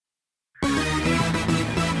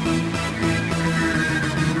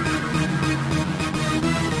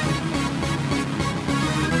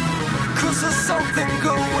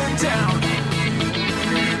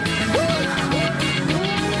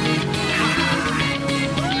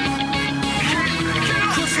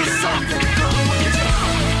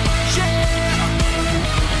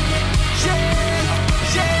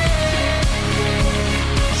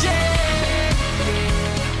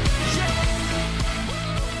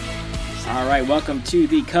All right, welcome to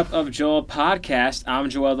the Cup of Joel podcast. I'm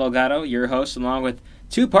Joel Delgado, your host, along with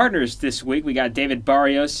two partners this week. We got David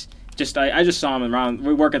Barrios. I just saw him around.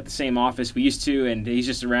 We work at the same office we used to, and he's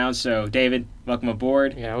just around. So, David, welcome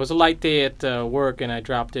aboard. Yeah, it was a light day at work, and I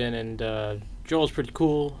dropped in, and Joel's pretty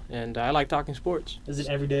cool, and I like talking sports. Is it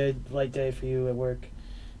every day light day for you at work?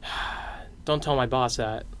 Don't tell my boss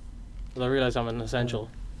that. I realize I'm an essential.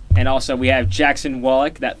 And also, we have Jackson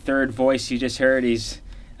Wallach, that third voice you just heard. He's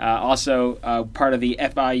also part of the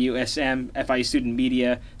FIU Student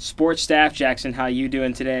Media sports staff. Jackson, how you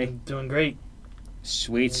doing today? I'm doing great.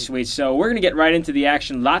 Sweet. So we're going to get right into the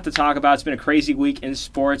action. A lot to talk about. It's been a crazy week in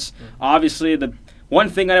sports. Obviously, the one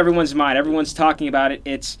thing on everyone's mind, everyone's talking about it,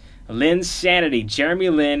 it's Linsanity. Jeremy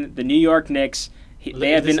Lin, the New York Knicks, they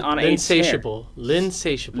have been on a Linsatiable. tear.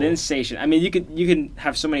 Linsatiable. I mean, you can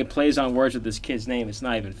have so many plays on words with this kid's name. It's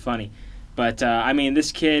not even funny. But, I mean,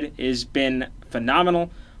 this kid has been phenomenal.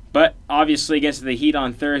 But, obviously, against the Heat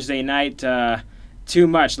on Thursday night, too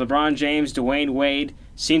much. LeBron James, Dwayne Wade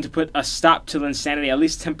seemed to put a stop to Linsanity, at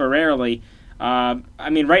least temporarily. I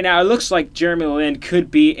mean, right now, it looks like Jeremy Lin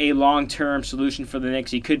could be a long-term solution for the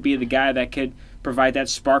Knicks. He could be the guy that could provide that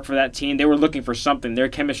spark for that team. They were looking for something. Their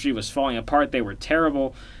chemistry was falling apart. They were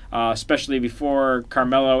terrible, especially before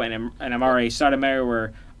Carmelo and Amare Stoudemire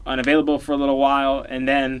were unavailable for a little while. And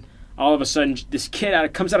then, all of a sudden, this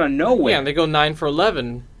kid comes out of nowhere. Yeah, and they go 9 for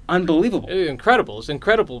 11. Unbelievable. Incredible. It's an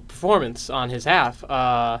incredible performance on his half.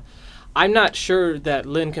 I'm not sure that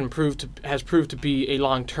Lin has proved to be a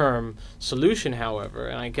long-term solution, however,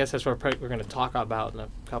 and I guess that's what we're going to talk about in a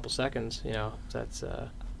couple seconds. That's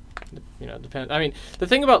depends. I mean, the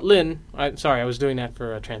thing about Lin. Sorry, I was doing that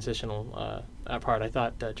for a transitional part. I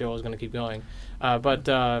thought Joe was going to keep going, but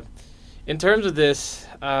in terms of this,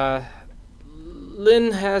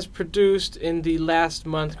 Lin has produced in the last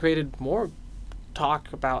month, created more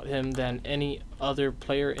talk about him than any other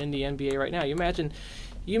player in the NBA right now. You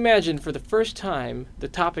imagine for the first time the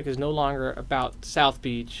topic is no longer about South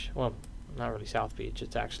Beach. Well, not really South Beach.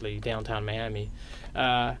 It's actually downtown Miami.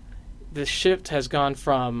 The shift has gone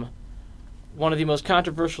from one of the most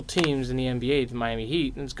controversial teams in the NBA, the Miami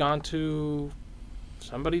Heat, and it's gone to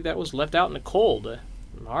somebody that was left out in the cold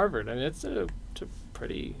from Harvard. I mean, it's a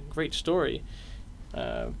pretty great story.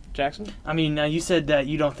 Jackson? I mean, now you said that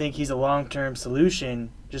you don't think he's a long-term solution.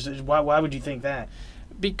 Just why would you think that?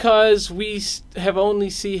 Because we have only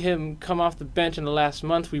seen him come off the bench in the last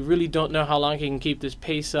month. We really don't know how long he can keep this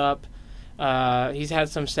pace up. He's had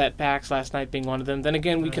some setbacks, last night being one of them. Then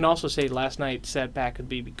again, we can also say last night's setback could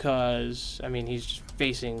be because, I mean, he's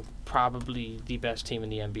facing probably the best team in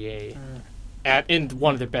the NBA. In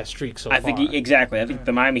one of their best streaks so far. I think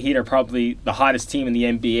the Miami Heat are probably the hottest team in the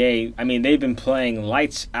NBA. I mean, they've been playing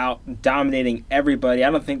lights out, dominating everybody.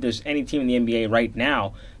 I don't think there's any team in the NBA right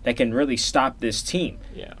now that can really stop this team.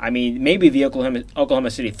 Yeah. I mean, maybe the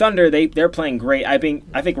Oklahoma City Thunder, they're playing great. I think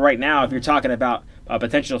right now, if you're talking about a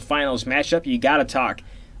potential finals matchup, you got to talk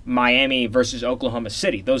Miami versus Oklahoma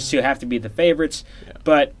City. Those two have to be the favorites. Yeah.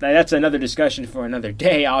 But that's another discussion for another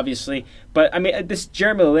day, obviously. But, I mean, this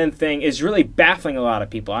Jeremy Lin thing is really baffling a lot of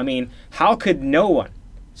people. I mean, how could no one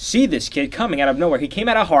see this kid coming out of nowhere? He came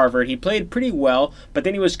out of Harvard. He played pretty well, but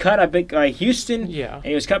then he was cut by Houston, and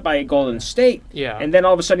he was cut by Golden State. Yeah. And then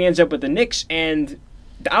all of a sudden he ends up with the Knicks, and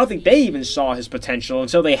I don't think they even saw his potential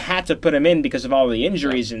until they had to put him in because of all the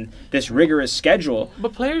injuries and this rigorous schedule.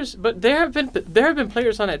 But there have been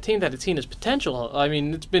players on that team that had seen his potential. I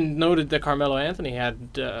mean, it's been noted that Carmelo Anthony had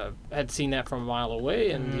seen that from a mile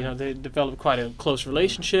away, and they developed quite a close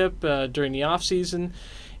relationship during the off season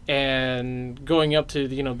and going up to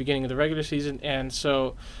the beginning of the regular season. And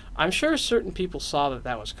so, I'm sure certain people saw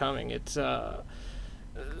that was coming. It's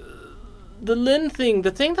the Lin thing. The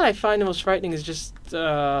thing that I find the most frightening is just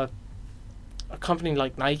a company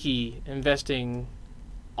like Nike investing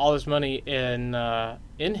all this money in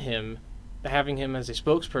him, having him as a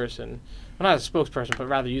spokesperson. Well, not as a spokesperson, but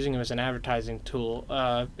rather using him as an advertising tool.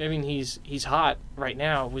 I mean, he's hot right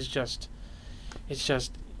now. It's just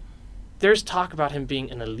there's talk about him being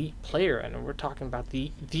an elite player, and we're talking about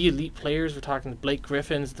the elite players. We're talking the Blake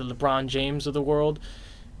Griffins, the LeBron James of the world.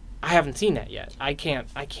 I haven't seen that yet. I can't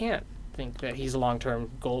think that he's a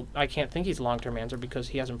long-term goal. I can't think he's a long-term answer because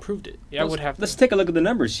he hasn't proved it. Let's take a look at the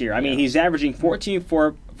numbers here. I mean, he's averaging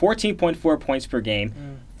 14.4 points per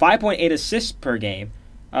game, 5.8 assists per game,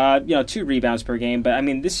 2 rebounds per game. But I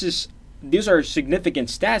mean, these are significant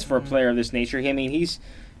stats for a player of this nature.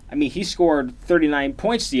 He scored 39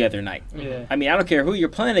 points the other night. Yeah. I mean, I don't care who you're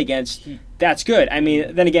playing against. That's good. I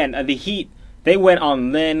mean, then again, the Heat, they went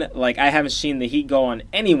on Lin like I haven't seen the Heat go on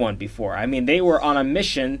anyone before. I mean, they were on a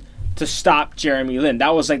mission to stop Jeremy Lin.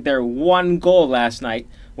 That was like their one goal last night,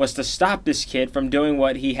 was to stop this kid from doing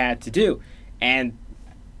what he had to do. And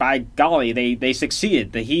by golly, they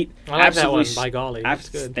succeeded. The Heat I like absolutely... that one, by golly. That's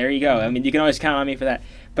good. There you go. I mean, you can always count on me for that.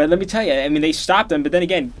 But let me tell you, I mean, they stopped them, but then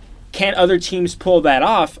again, can other teams pull that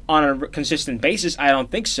off on a consistent basis? I don't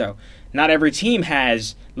think so. Not every team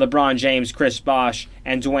has LeBron James, Chris Bosh,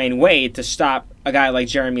 and Dwayne Wade to stop a guy like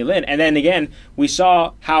Jeremy Lin. And then again, we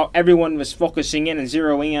saw how everyone was focusing in and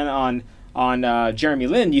zeroing in on Jeremy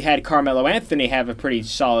Lin. You had Carmelo Anthony have a pretty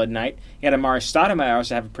solid night. You had Amari Stoudemire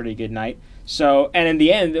also have a pretty good night. So, and in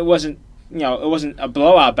the end, it wasn't a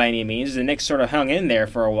blowout by any means. The Knicks sort of hung in there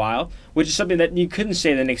for a while, which is something that you couldn't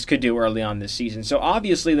say the Knicks could do early on this season. So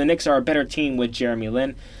obviously the Knicks are a better team with Jeremy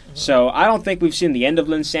Lin. So I don't think we've seen the end of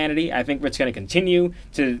Lin's sanity. I think it's going to continue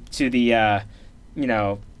to the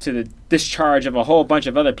discharge of a whole bunch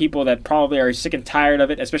of other people that probably are sick and tired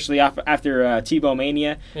of it, especially after Tebow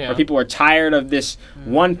Mania, where people are tired of this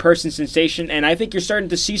one-person sensation. And I think you're starting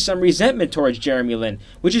to see some resentment towards Jeremy Lin,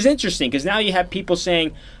 which is interesting because now you have people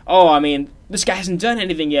saying, oh, I mean, this guy hasn't done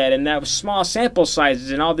anything yet, and that was small sample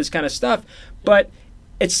sizes and all this kind of stuff. But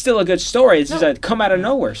it's still a good story. This is a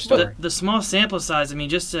come-out-of-nowhere story. The small sample size, I mean,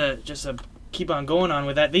 just to keep on going on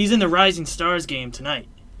with that, he's in the Rising Stars game tonight.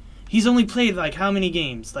 He's only played, like, how many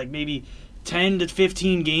games? Like, maybe 10 to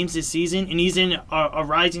 15 games this season, and he's in a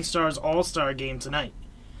Rising Stars All-Star game tonight.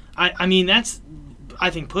 I mean, that's,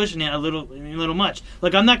 I think, pushing it a little much.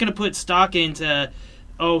 Like, I'm not going to put stock into,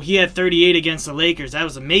 oh, he had 38 against the Lakers. That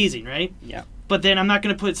was amazing, right? Yeah. But then I'm not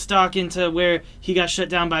going to put stock into where he got shut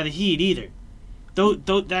down by the Heat either. Though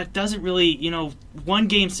that doesn't really,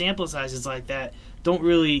 one-game sample sizes like that don't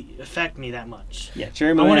really affect me that much. Yeah,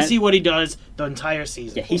 Jeremy I want Lin to see what he does the entire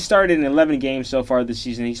season. Yeah, he started in 11 games so far this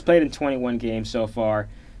season. He's played in 21 games so far.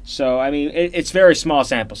 So, I mean, it's very small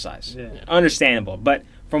sample size. Yeah. Understandable. But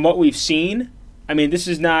from what we've seen, I mean, this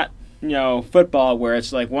is not, football where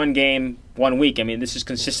it's like one game, 1 week. I mean, this is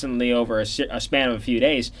consistently over a span of a few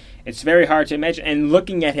days. It's very hard to imagine. And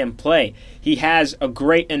looking at him play, he has a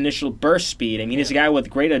great initial burst speed. I mean, he's a guy with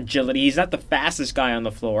great agility. He's not the fastest guy on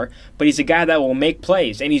the floor, but he's a guy that will make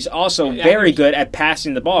plays. And he's also very good at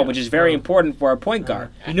passing the ball, which is very important for a point guard.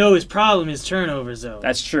 His problem is turnovers, though.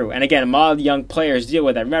 That's true. And again, a lot of young players deal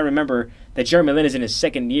with that. Remember that Jeremy Lin is in his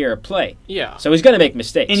second year of play. Yeah. So he's going to make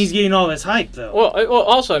mistakes. And he's getting all this hype, though. Well,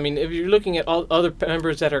 also, I mean, if you're looking at all other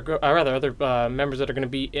members that are, members that are going to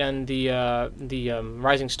be in the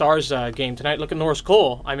Rising Stars game tonight, look at Norris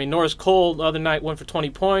Cole. I mean, Norris Cole the other night went for 20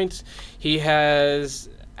 points. He has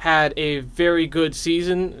had a very good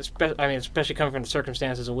season, especially coming from the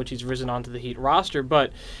circumstances in which he's risen onto the Heat roster.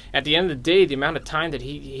 But at the end of the day, the amount of time that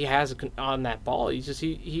he has on that ball,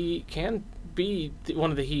 he can be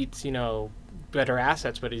one of the Heat's better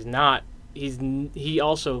assets, but he's not. He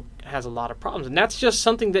also has a lot of problems, and that's just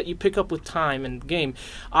something that you pick up with time in the game.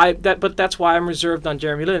 But that's why I'm reserved on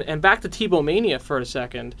Jeremy Lin. And back to Tebow Mania for a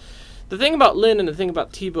second. The thing about Lin and the thing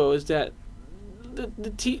about Tebow is that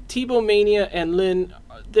the Tebow Mania and Lin,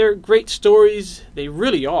 they're great stories. They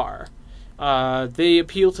really are. They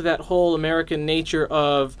appeal to that whole American nature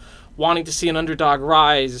of wanting to see an underdog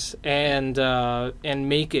rise and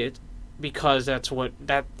make it, because that's what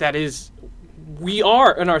that is. We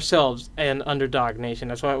are in ourselves an underdog nation.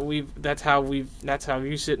 That's why that's how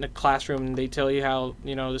you sit in a classroom and they tell you how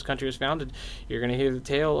this country was founded. You're going to hear the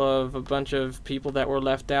tale of a bunch of people that were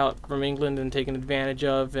left out from England and taken advantage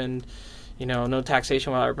of, and no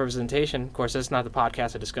taxation without representation. Of course, that's not the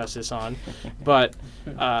podcast to discuss this on. But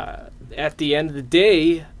at the end of the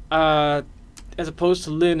day, as opposed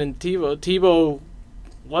to Lin and Tebow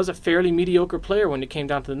was a fairly mediocre player when it came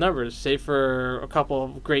down to the numbers, save for a couple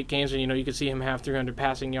of great games, and you could see him have 300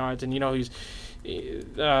 passing yards, and you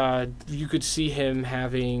could see him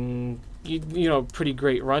having pretty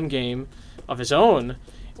great run game of his own,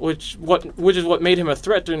 which is what made him a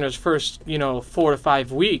threat during his first 4 to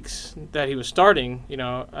 5 weeks that he was starting,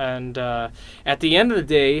 and at the end of the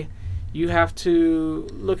day, you have to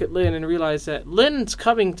look at Lin and realize that Lin's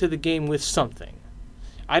coming to the game with something.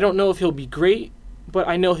 I don't know if he'll be great, but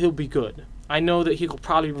I know he'll be good. I know that he'll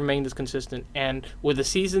probably remain this consistent. And with a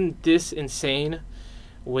season this insane,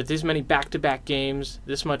 with this many back-to-back games,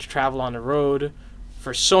 this much travel on the road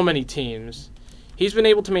for so many teams, he's been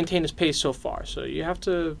able to maintain his pace so far. So you have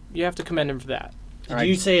to commend him for that. Did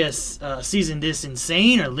you say a season this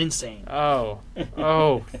insane or Linsane?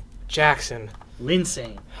 Oh, Jackson.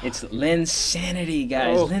 Linsane. It's Linsanity,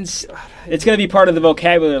 guys. It's going to be part of the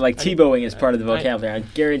vocabulary, like Tebowing is part of the vocabulary. I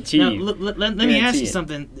guarantee you. Let me ask you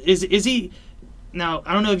something. Is he... Now,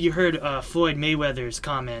 I don't know if you heard Floyd Mayweather's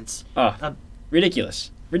comments. Ridiculous.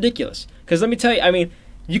 Because let me tell you, I mean,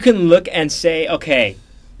 you can look and say, okay,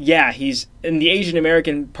 yeah, he's and the Asian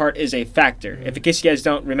American part is a factor. If in case you guys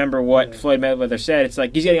don't remember what Floyd Mayweather said, it's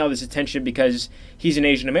like he's getting all this attention because he's an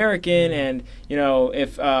Asian American, and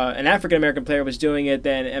if an African American player was doing it,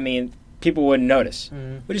 then I mean people wouldn't notice,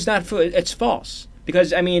 which is not. It's false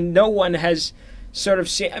because I mean no one has sort of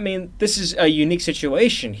seen. I mean this is a unique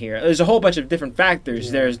situation here. There's a whole bunch of different factors.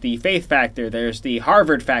 Yeah. There's the faith factor. There's the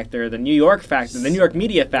Harvard factor. The New York factor. The New York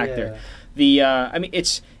media factor. Yeah. I mean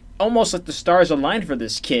it's almost like the stars aligned for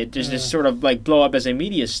this kid to just sort of like blow up as a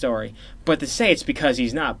media story. But to say it's because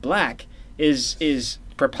he's not black is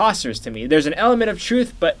preposterous to me. There's an element of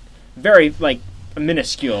truth, but very like a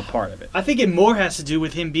minuscule part of it. I think it more has to do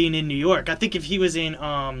with him being in New York. I think if he was in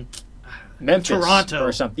Memphis, Toronto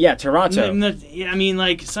or something, yeah, Toronto. I mean,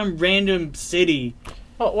 like some random city.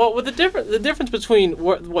 Well, the difference between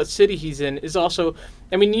what city he's in is also,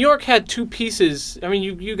 I mean, New York had two pieces. I mean,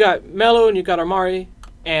 you got Melo and you got Amari.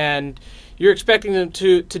 And you're expecting them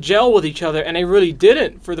to gel with each other, and they really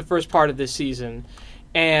didn't for the first part of this season.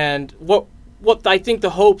 And what I think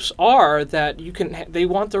the hopes are that they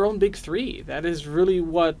want their own big three. That is really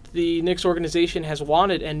what the Knicks organization has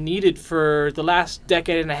wanted and needed for the last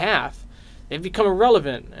decade and a half. They've become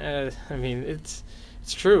irrelevant. I mean, it's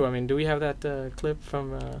true. I mean, do we have that clip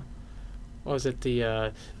from? What was it?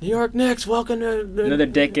 The New York Knicks, welcome to... Another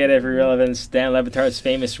decade of irrelevance. Dan Le Batard's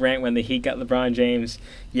famous rant when the Heat got LeBron James.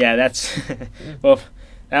 Yeah, that's... well,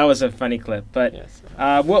 that was a funny clip. But yes.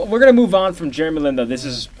 We're going to move on from Jeremy Lin, though. This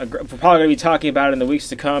is... we're probably going to be talking about it in the weeks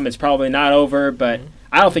to come. It's probably not over, but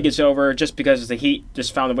I don't think it's over just because the Heat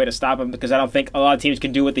just found a way to stop him, because I don't think a lot of teams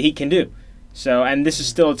can do what the Heat can do. So, and this is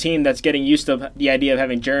still a team that's getting used to the idea of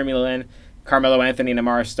having Jeremy Lin, Carmelo Anthony, and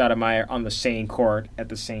Amara Stoudemire on the same court at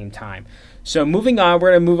the same time. So moving on, we're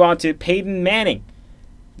going to move on to Peyton Manning.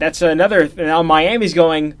 That's another. Now Miami's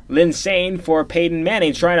going linsane for Peyton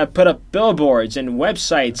Manning, trying to put up billboards and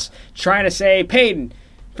websites, trying to say, Peyton,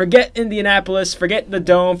 forget Indianapolis, forget the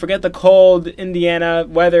Dome, forget the cold Indiana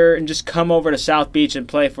weather, and just come over to South Beach and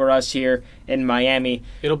play for us here in Miami.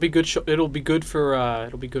 It'll be good. It'll be good for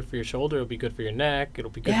your shoulder. It'll be good for your neck. It'll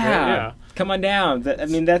be good. Yeah. Come on down. I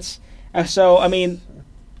mean that's. So I mean,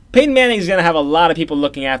 Peyton Manning's going to have a lot of people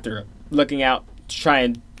looking out to try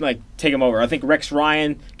and like take him over. I think Rex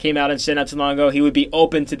Ryan came out and said not too long ago he would be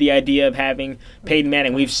open to the idea of having Peyton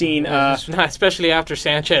Manning. We've seen, especially after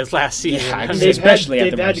Sanchez last season. Yeah, especially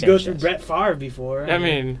they've had to go through Brett Favre before. I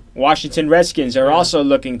mean, Washington Redskins are also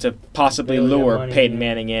looking to possibly lure Peyton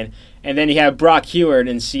Manning in. And then you have Brock Heward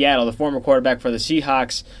in Seattle, the former quarterback for the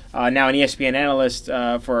Seahawks, now an ESPN analyst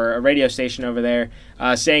for a radio station over there,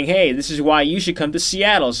 saying, hey, this is why you should come to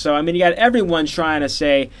Seattle. So, I mean, you got everyone trying to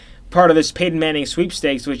say part of this Peyton Manning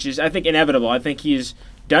sweepstakes, which is, I think, inevitable. I think he's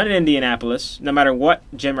done in Indianapolis, no matter what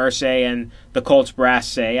Jim Irsay and the Colts brass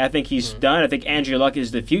say. I think he's done. I think Andrew Luck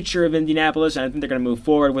is the future of Indianapolis, and I think they're going to move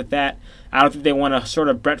forward with that. I don't think they want a sort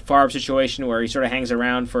of Brett Favre situation where he sort of hangs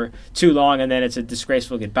around for too long and then it's a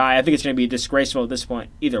disgraceful goodbye. I think it's going to be disgraceful at this point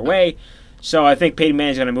either way. So I think Peyton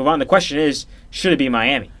Manning's going to move on. The question is, should it be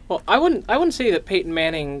Miami? Well, I wouldn't say that Peyton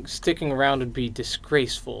Manning sticking around would be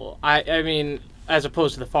disgraceful. I mean, as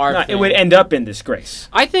opposed to the Favre thing. It would end up in disgrace.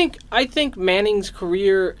 I think Manning's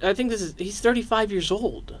career, he's 35 years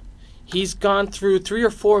old. He's gone through 3 or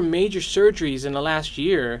 4 major surgeries in the last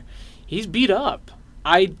year. He's beat up.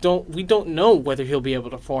 We don't know whether he'll be able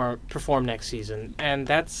to perform next season. And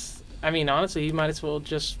that's, I mean, honestly, he might as well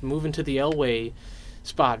just move into the Elway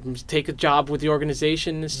spot, take a job with the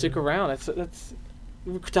organization and stick around. That's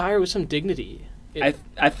retire with some dignity. I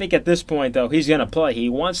think at this point, though, he's going to play. He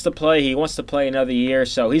wants to play. He wants to play another year,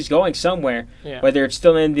 so he's going somewhere. Yeah. Whether it's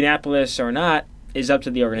still in Indianapolis or not is up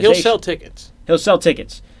to the organization. He'll sell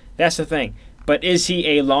tickets. That's the thing. But is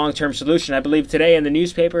he a long-term solution? I believe today in the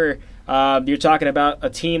newspaper, you're talking about a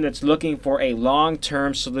team that's looking for a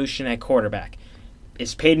long-term solution at quarterback.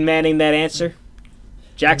 Is Peyton Manning that answer?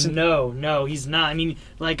 Jackson? No, he's not. I mean,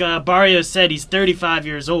 like Barrios said, he's 35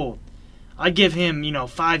 years old. I'd give him,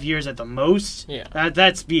 5 years at the most. Yeah.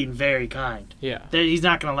 That's being very kind. Yeah. He's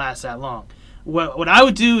not going to last that long. What I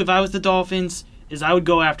would do if I was the Dolphins is I would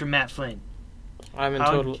go after Matt Flynn. I'm in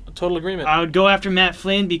total agreement. I would go after Matt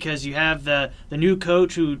Flynn because you have the new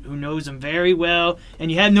coach who knows him very well,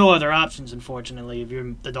 and you have no other options, unfortunately, if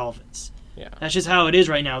you're the Dolphins. Yeah. That's just how it is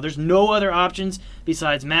right now. There's no other options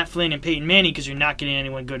besides Matt Flynn and Peyton Manning because you're not getting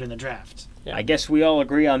anyone good in the draft. Yeah. I guess we all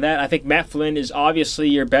agree on that. I think Matt Flynn is obviously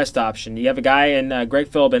your best option. You have a guy in Joe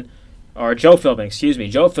Philbin,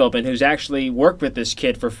 who's actually worked with this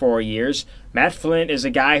kid for 4 years. Matt Flynn is a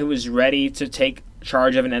guy who is ready to take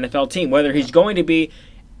charge of an NFL team. Whether he's going to be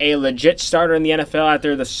a legit starter in the NFL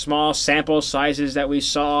after the small sample sizes that we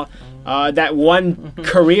saw. That one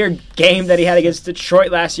career game that he had against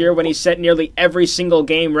Detroit last year when he set nearly every single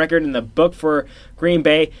game record in the book for Green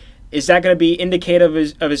Bay. Is that going to be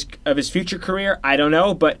indicative of his future career? I don't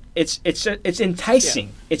know, but it's enticing.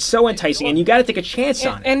 Yeah. It's so enticing, and you got to take a chance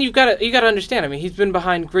on it. And you got to understand. I mean, he's been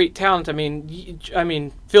behind great talent. I mean,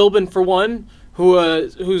 Philbin for one,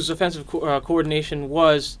 whose offensive coordination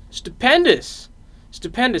was stupendous.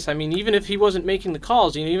 I mean, even if he wasn't making the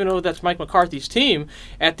calls, even though that's Mike McCarthy's team,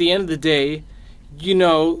 at the end of the day,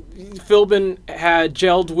 Philbin had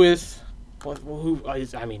gelled with.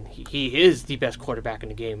 He is the best quarterback in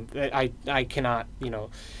the game. I cannot,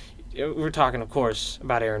 we're talking, of course,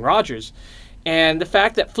 about Aaron Rodgers. And the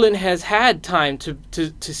fact that Flynn has had time to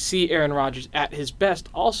see Aaron Rodgers at his best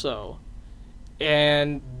also.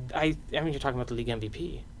 And, you're talking about the league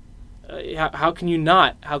MVP. How can you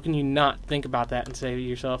not think about that and say to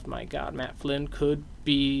yourself, my God, Matt Flynn could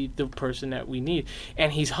be the person that we need.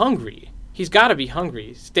 And he's hungry. He's got to be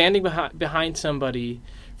hungry. Standing behind somebody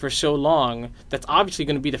for so long, that's obviously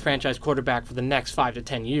going to be the franchise quarterback for the next 5 to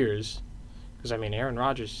 10 years. Because, Aaron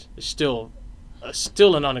Rodgers is still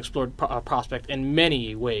an unexplored prospect in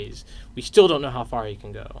many ways. We still don't know how far he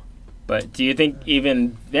can go. But do you think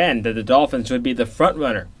even then that the Dolphins would be the front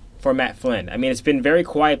runner for Matt Flynn? It's been very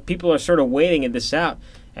quiet. People are sort of waiting this out.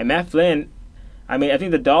 And Matt Flynn, I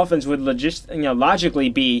think the Dolphins would logically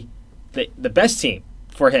be the best team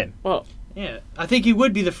for him. Well, yeah, I think he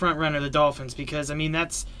would be the front runner of the Dolphins because,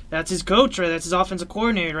 that's his coach, right? That's his offensive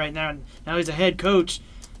coordinator right now. Now he's a head coach.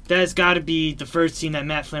 That's got to be the first team that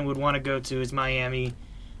Matt Flynn would want to go to is Miami.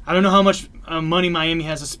 I don't know how much money Miami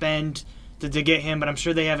has to spend to get him, but I'm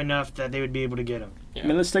sure they have enough that they would be able to get him. Yeah.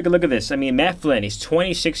 Let's take a look at this. Matt Flynn, he's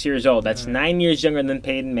 26 years old. That's 9 years younger than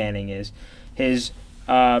Peyton Manning is. He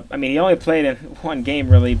only played in one game,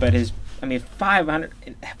 really, but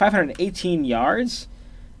 518 yards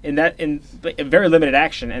in very limited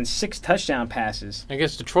action and 6 touchdown passes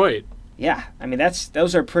against Detroit. Yeah,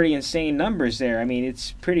 those are pretty insane numbers there.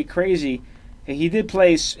 It's pretty crazy. He did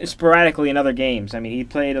play sporadically in other games. He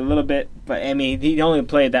played a little bit, but he only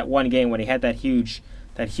played that one game when he had that huge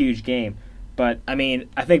game. But I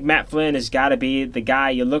think Matt Flynn has got to be the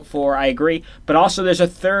guy you look for. I agree, but also there's a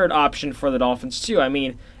third option for the Dolphins too.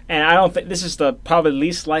 And I don't think this is the probably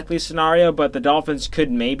least likely scenario, but the Dolphins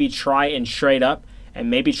could maybe try and trade up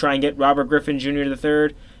and maybe try and get Robert Griffin Jr.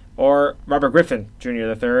 III or Robert Griffin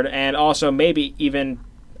Jr. III, and also maybe even,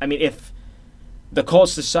 if the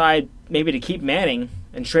Colts decide maybe to keep Manning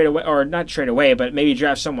and trade away, or not trade away, but maybe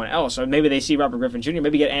draft someone else, or maybe they see Robert Griffin Jr.,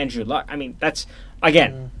 maybe get Andrew Luck. That's,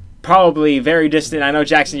 again, probably very distant. I know,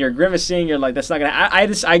 Jackson, you're grimacing. You're like, that's not going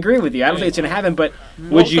to... I agree with you. I don't think it's going to happen, but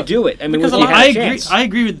would you do it? Because would you have a chance? I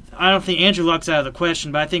agree with... I don't think Andrew Luck's out of the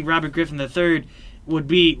question, but I think Robert Griffin III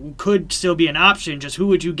could still be an option. Just who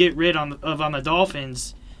would you get rid of on the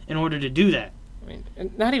Dolphins in order to do that?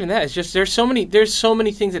 Not even that. It's just there's so many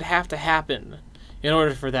things that have to happen in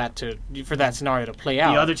order for that scenario to play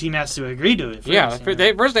out. The other team has to agree to it.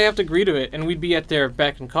 First they have to agree to it, and we'd be at their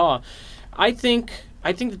beck and call. I think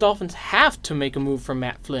the Dolphins have to make a move for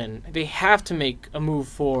Matt Flynn. They have to make a move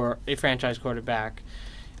for a franchise quarterback.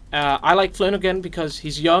 I like Flynn again because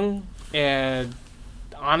he's young, and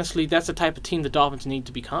honestly, that's the type of team the Dolphins need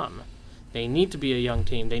to become. They need to be a young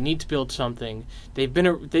team. They need to build something. They've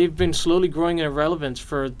been slowly growing in relevance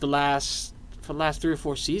for the last 3 or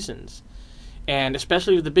 4 seasons, and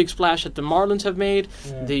especially with the big splash that the Marlins have made,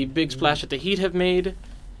 the big splash that the Heat have made.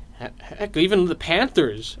 Heck, even the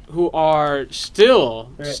Panthers, who are still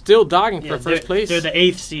dogging for first place. They're the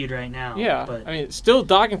 8th seed right now. Yeah, but. Still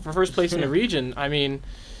dogging for first place in the region.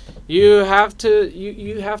 They have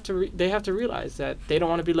to realize that they don't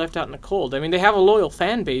want to be left out in the cold. They have a loyal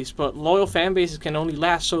fan base, but loyal fan bases can only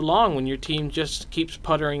last so long when your team just keeps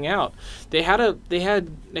puttering out. They had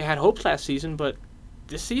hopes last season, but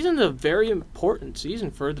this season's a very important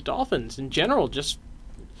season for the Dolphins in general. Just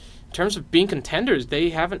in terms of being contenders, they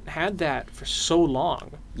haven't had that for so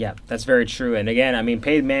long. Yeah, that's very true. And again,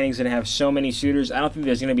 Peyton Manning's going to have so many suitors. I don't think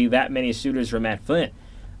there's going to be that many suitors for Matt Flynn,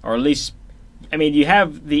 or at least. You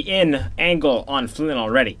have the in angle on Flynn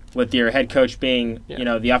already, with your head coach being,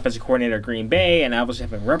 the offensive coordinator of Green Bay, and obviously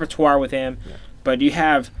having repertoire with him. Yeah. But you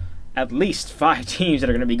have at least 5 teams that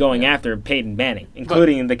are going to be going after Peyton Manning,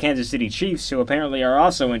 including the Kansas City Chiefs, who apparently are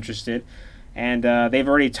also interested. And they've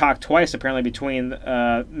already talked twice, apparently, between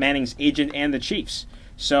Manning's agent and the Chiefs.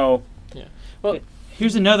 So, well,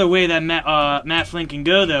 here's another way that Matt Flynn can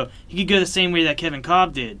go, though. He could go the same way that Kevin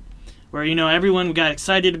Kolb did, where, everyone got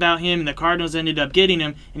excited about him, and the Cardinals ended up getting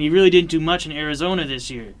him, and he really didn't do much in Arizona this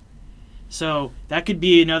year. So that could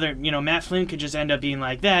be another, Matt Flynn could just end up being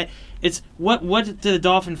like that. It's what do the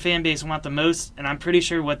Dolphin fan base want the most? And I'm pretty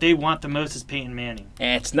sure what they want the most is Peyton Manning.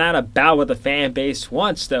 And it's not about what the fan base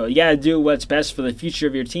wants, though. You got to do what's best for the future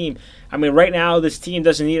of your team. I mean, right now, this team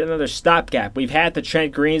doesn't need another stopgap. We've had the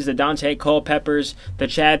Trent Greens, the Dante Culpeppers, the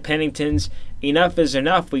Chad Penningtons. Enough is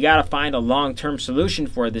enough. We got to find a long-term solution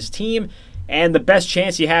for this team. And the best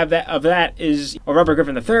chance you have of that is Robert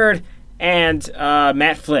Griffin III and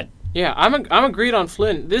Matt Flynn. Yeah, I'm agreed on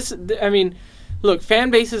Flynn. Look, fan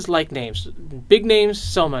bases like names. Big names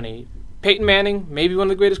sell money. Peyton Manning, maybe one of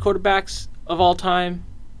the greatest quarterbacks of all time,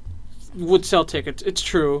 would sell tickets. It's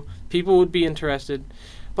true. People would be interested.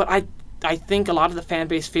 But I think a lot of the fan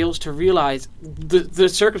base fails to realize the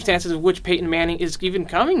circumstances of which Peyton Manning is even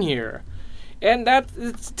coming here. And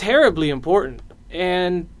it's terribly important.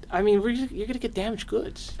 And you're going to get damaged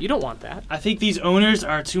goods. You don't want that. I think these owners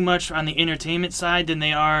are too much on the entertainment side than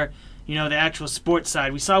they are, the actual sports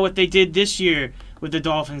side. We saw what they did this year with the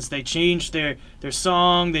Dolphins. They changed their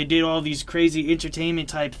song. They did all these crazy entertainment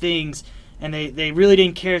type things, and they really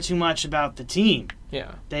didn't care too much about the team.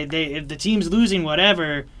 Yeah. If the team's losing,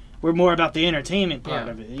 whatever, we're more about the entertainment part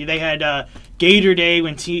of it. They had Gator Day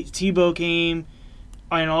when Tebow came.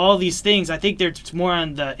 And all these things, I think they're more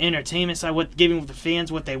on the entertainment side, giving the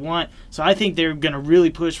fans what they want. So I think they're going to really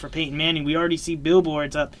push for Peyton Manning. We already see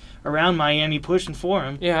billboards up around Miami pushing for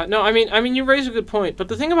him. Yeah, no, you raise a good point. But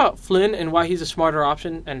the thing about Flynn and why he's a smarter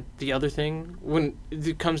option, and the other thing, when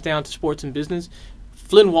it comes down to sports and business,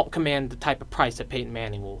 Flynn won't command the type of price that Peyton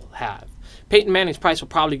Manning will have. Peyton Manning's price will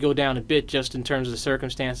probably go down a bit just in terms of the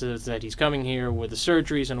circumstances that he's coming here with the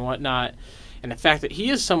surgeries and whatnot, and the fact that he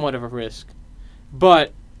is somewhat of a risk.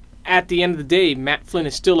 But at the end of the day, Matt Flynn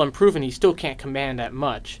is still unproven. He still can't command that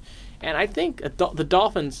much. And I think the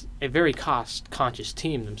Dolphins, a very cost-conscious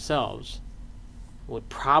team themselves, would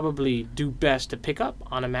probably do best to pick up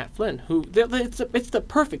on a Matt Flynn, who it's the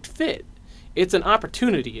perfect fit. It's an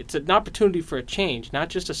opportunity. It's an opportunity for a change, not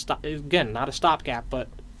just not a stopgap, but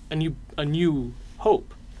a new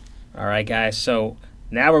hope. All right, guys. So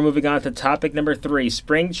now we're moving on to topic number 3.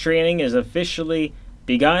 Spring training is officially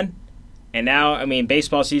begun. And now,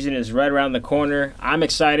 baseball season is right around the corner. I'm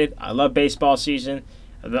excited. I love baseball season.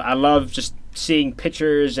 I love just seeing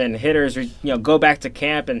pitchers and hitters, go back to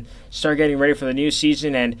camp and start getting ready for the new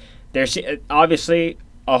season. And there's obviously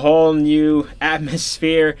a whole new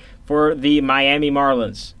atmosphere for the Miami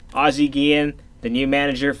Marlins. Ozzie Guillen, the new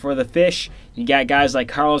manager for the Fish. You got guys like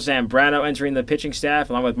Carlos Zambrano entering the pitching staff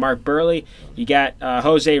along with Mark Burley. You got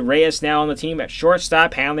Jose Reyes now on the team at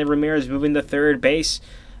shortstop. Hanley Ramirez moving to third base.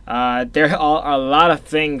 There are a lot of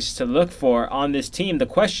things to look for on this team. The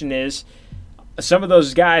question is, some of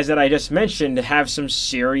those guys that I just mentioned have some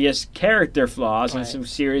serious character flaws and some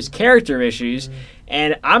serious character issues. Mm-hmm.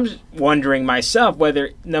 And I'm wondering myself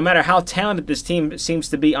whether, no matter how talented this team seems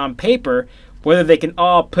to be on paper, whether they can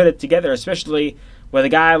all put it together, especially with a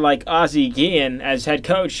guy like Ozzie Guillen as head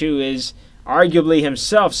coach, who is arguably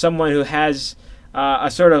himself someone who has a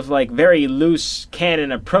sort of very loose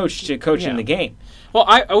cannon approach to coaching the game. Well,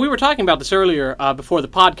 we were talking about this earlier before the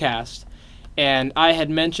podcast, and I had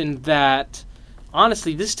mentioned that,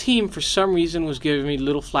 honestly, this team, for some reason, was giving me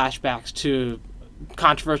little flashbacks to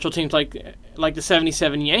controversial teams like the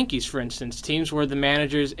 77 Yankees, for instance, teams where the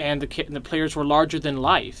managers and the players were larger than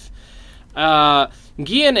life.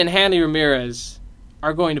 Guillen and Hanley Ramirez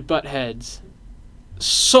are going to butt heads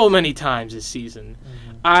so many times this season.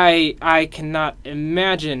 Mm-hmm. I cannot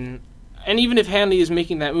imagine... And even if Hanley is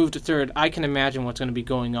making that move to third, I can imagine what's going to be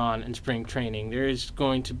going on in spring training. There is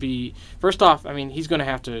going to be... First off, he's going to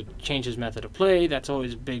have to change his method of play. That's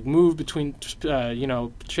always a big move between,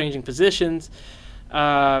 changing positions.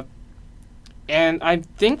 And I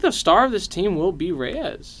think the star of this team will be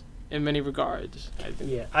Reyes in many regards.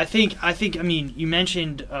 I think. You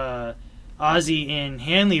mentioned Ozzie and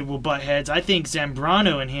Hanley will butt heads. I think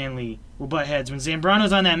Zambrano and Hanley will butt heads. When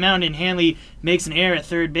Zambrano's on that mound and Hanley makes an error at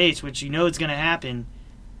third base, which it's going to happen,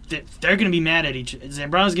 they're going to be mad at each other.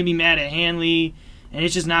 Zambrano's going to be mad at Hanley, and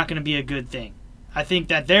it's just not going to be a good thing. I think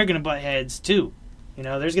that they're going to butt heads, too.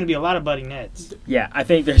 There's going to be a lot of butting heads. Yeah, I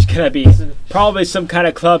think there's going to be probably some kind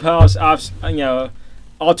of clubhouse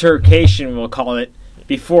altercation, we'll call it,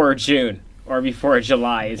 before June or before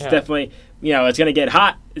July. It's definitely... it's going to get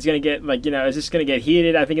hot. It's going to get, it's just going to get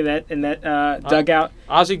heated, I think, in that dugout.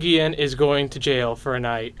 Ozzie Guillen is going to jail for a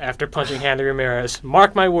night after punching Hanley Ramirez.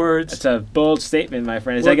 Mark my words. That's a bold statement, my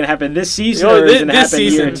friend. Is that going to happen this season or is it going to happen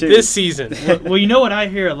year two? This season. Well, you know what I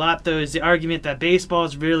hear a lot, though, is the argument that baseball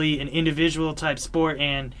is really an individual-type sport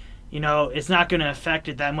and, it's not going to affect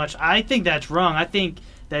it that much. I think that's wrong. I think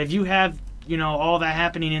that if you have all that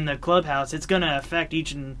happening in the clubhouse, it's going to affect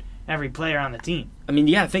each and every player on the team. I mean,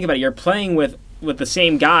 yeah, think about it. You're playing with the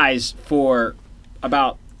same guys for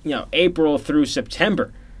about, April through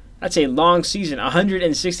September. That's a long season,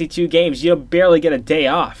 162 games. You'll barely get a day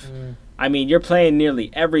off. I mean, you're playing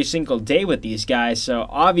nearly every single day with these guys, so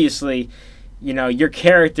obviously, your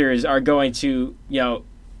characters are going to,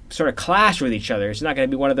 sort of clash with each other. It's not going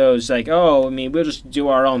to be one of those we'll just do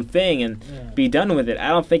our own thing and be done with it. I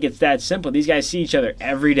don't think it's that simple. These guys see each other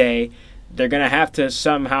every day. They're going to have to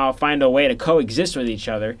somehow find a way to coexist with each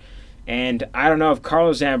other. And I don't know if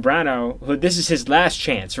Carlos Zambrano, who this is his last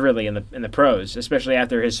chance really in the pros, especially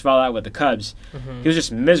after his fallout with the Cubs, he was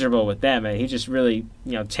just miserable with them, and he just really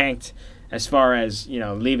tanked as far as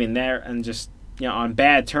leaving there and just on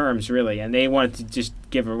bad terms really. And they wanted to just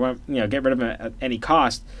get rid of him at any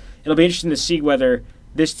cost. It'll be interesting to see whether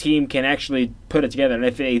this team can actually put it together, and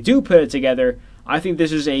if they do put it together, I think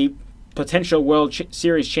this is a potential World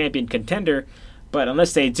Series champion contender. But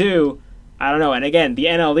unless they do, I don't know. And again, the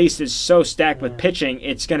NL East is so stacked with pitching,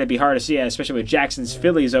 it's going to be hard to see, especially with Jackson's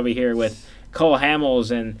Phillies over here with Cole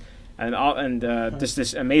Hamels and just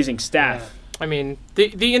this amazing staff. I mean,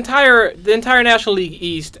 the entire National League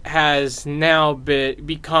East has now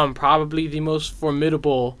become probably the most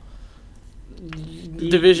formidable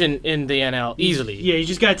division in the NL, easily. Yeah, you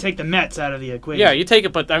just got to take the Mets out of the equation. Yeah, you take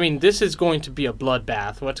it, but I mean, this is going to be a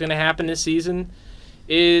bloodbath. What's going to happen this season?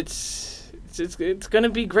 It's going to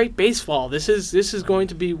be great baseball. This is going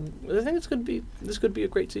to be. I think this could be a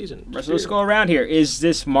great season. So let's go around here. Is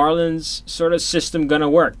this Marlins sort of system going to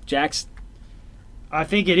work, Jax? I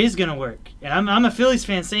think it is going to work. And I'm a Phillies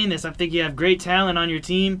fan saying this. I think you have great talent on your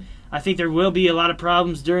team. I think there will be a lot of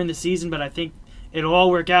problems during the season, but I think it'll all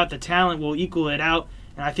work out. The talent will equal it out.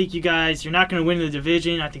 And I think you guys, you're not going to win the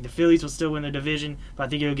division. I think the Phillies will still win the division, but I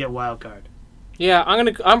think it'll get wild card. Yeah,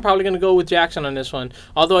 I'm probably gonna go with Jackson on this one.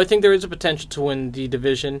 Although I think there is a potential to win the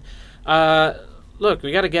division. Look,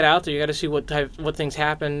 we got to get out there. You got to see what things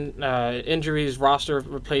happen. Injuries, roster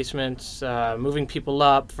replacements, moving people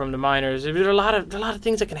up from the minors. There are a lot of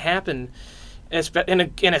things that can happen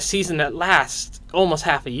in a season that lasts almost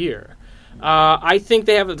half a year. I think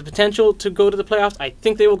they have the potential to go to the playoffs. I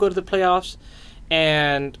think they will go to the playoffs.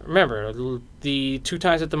 And remember, the two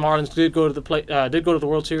times that the Marlins did go to the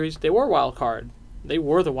World Series, they were wild card. They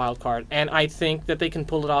were the wild card, and I think that they can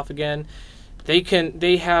pull it off again.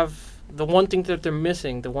 They have the one thing that they're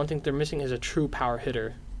missing. The one thing they're missing is a true power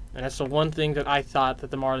hitter, and that's the one thing that I thought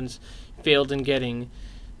that the Marlins failed in getting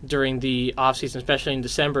during the offseason, especially in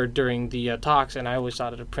December during the talks. And I always thought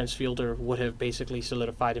that a Prince Fielder would have basically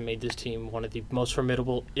solidified and made this team one of the most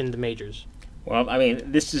formidable in the majors. Well, I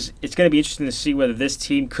mean, it's going to be interesting to see whether this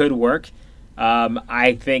team could work.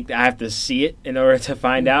 I think I have to see it in order to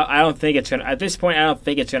find out. I don't think it's going to, at this point, I don't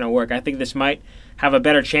think it's going to work. I think this might have a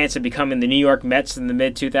better chance of becoming the New York Mets in the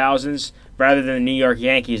mid-2000s rather than the New York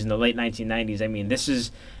Yankees in the late 1990s. I mean,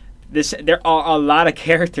 there are a lot of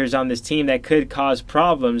characters on this team that could cause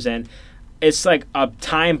problems, and it's like a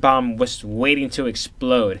time bomb was waiting to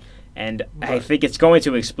explode. And I think it's going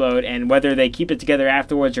to explode, and whether they keep it together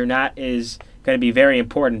afterwards or not is going to be very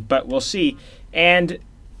important, but we'll see. And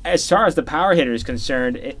as far as the power hitter is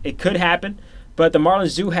concerned, it could happen, but the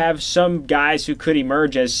Marlins do have some guys who could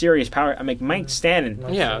emerge as serious power. I mean, Mike Stanton.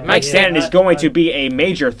 Mike Stanton is going to be a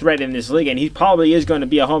major threat in this league, and he probably is going to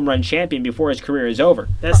be a home run champion before his career is over.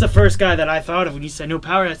 That's the first guy that I thought of when you said no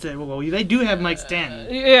power. I said, well, they do have Mike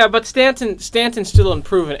Stanton. Yeah, but Stanton's still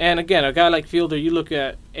unproven. And again, a guy like Fielder, you look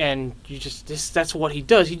at and you that's what he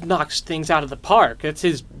does. He knocks things out of the park. That's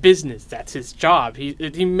his business. That's his job.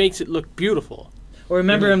 He makes it look beautiful. Or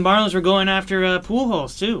remember, when Marlins were going after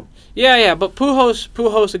Pujols too. Yeah, but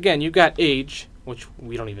Pujols again. You got age, which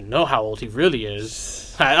we don't even know how old he really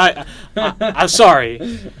is. I'm sorry.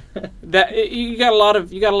 That you got a lot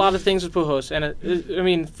of things with Pujols, and I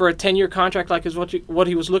mean, for a 10-year contract like is what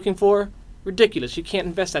he was looking for, ridiculous. You can't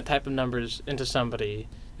invest that type of numbers into somebody.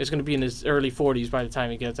 It's going to be in his early 40s by the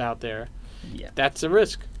time he gets out there. Yeah, that's a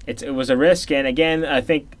risk. It was a risk, and again, I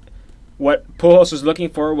think what Pujols was looking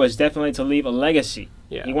for was definitely to leave a legacy.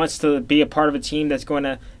 Yeah. He wants to be a part of a team that's going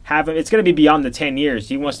to have him. It's going to be beyond the 10 years.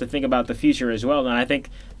 He wants to think about the future as well, and I think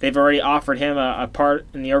they've already offered him a part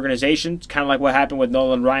in the organization. It's kind of like what happened with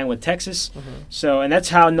Nolan Ryan with Texas. Mm-hmm. So, and that's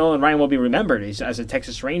how Nolan Ryan will be remembered. He's as a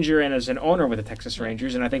Texas Ranger and as an owner with the Texas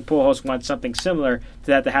Rangers, and I think Pujols wants something similar to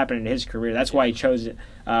that to happen in his career. That's why he chose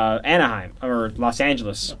Anaheim or Los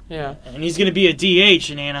Angeles. Yeah, and he's going to be a DH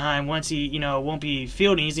in Anaheim once he won't be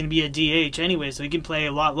fielding. He's going to be a DH anyway, so he can play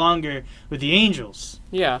a lot longer with the Angels.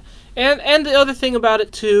 Yeah, and the other thing about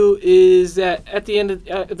it too is that at the end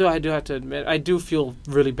of though I do have to admit I do feel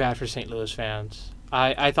really bad for St. Louis fans.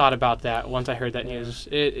 I thought about that once I heard that news.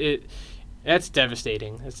 That's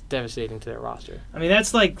devastating. It's devastating to their roster. I mean,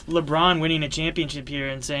 that's like LeBron winning a championship here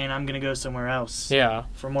and saying, I'm going to go somewhere else. Yeah.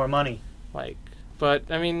 For more money. But,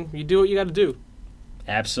 I mean, you do what you got to do.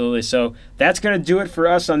 Absolutely. So that's going to do it for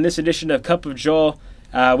us on this edition of Cup of Joel.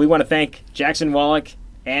 We want to thank Jackson Wallach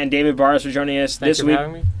and David Barnes for joining us this week.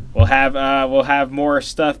 Thank you for having me. We'll have more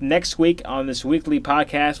stuff next week on this weekly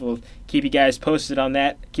podcast. We'll keep you guys posted on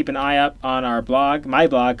that. Keep an eye up on our blog, my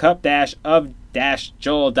blog,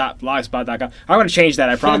 cup-of-joel.blogspot.com. I'm going to change that,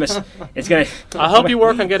 I promise. It's going to. I'll help you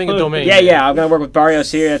work on getting a domain. Yeah. I'm going to work with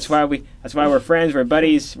Barrios here. That's why we're friends. We're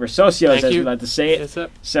buddies. We're socios, as we like to say it. Yes, sir.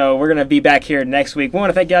 So we're going to be back here next week. We want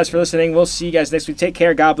to thank you guys for listening. We'll see you guys next week. Take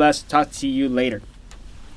care. God bless. Talk to you later.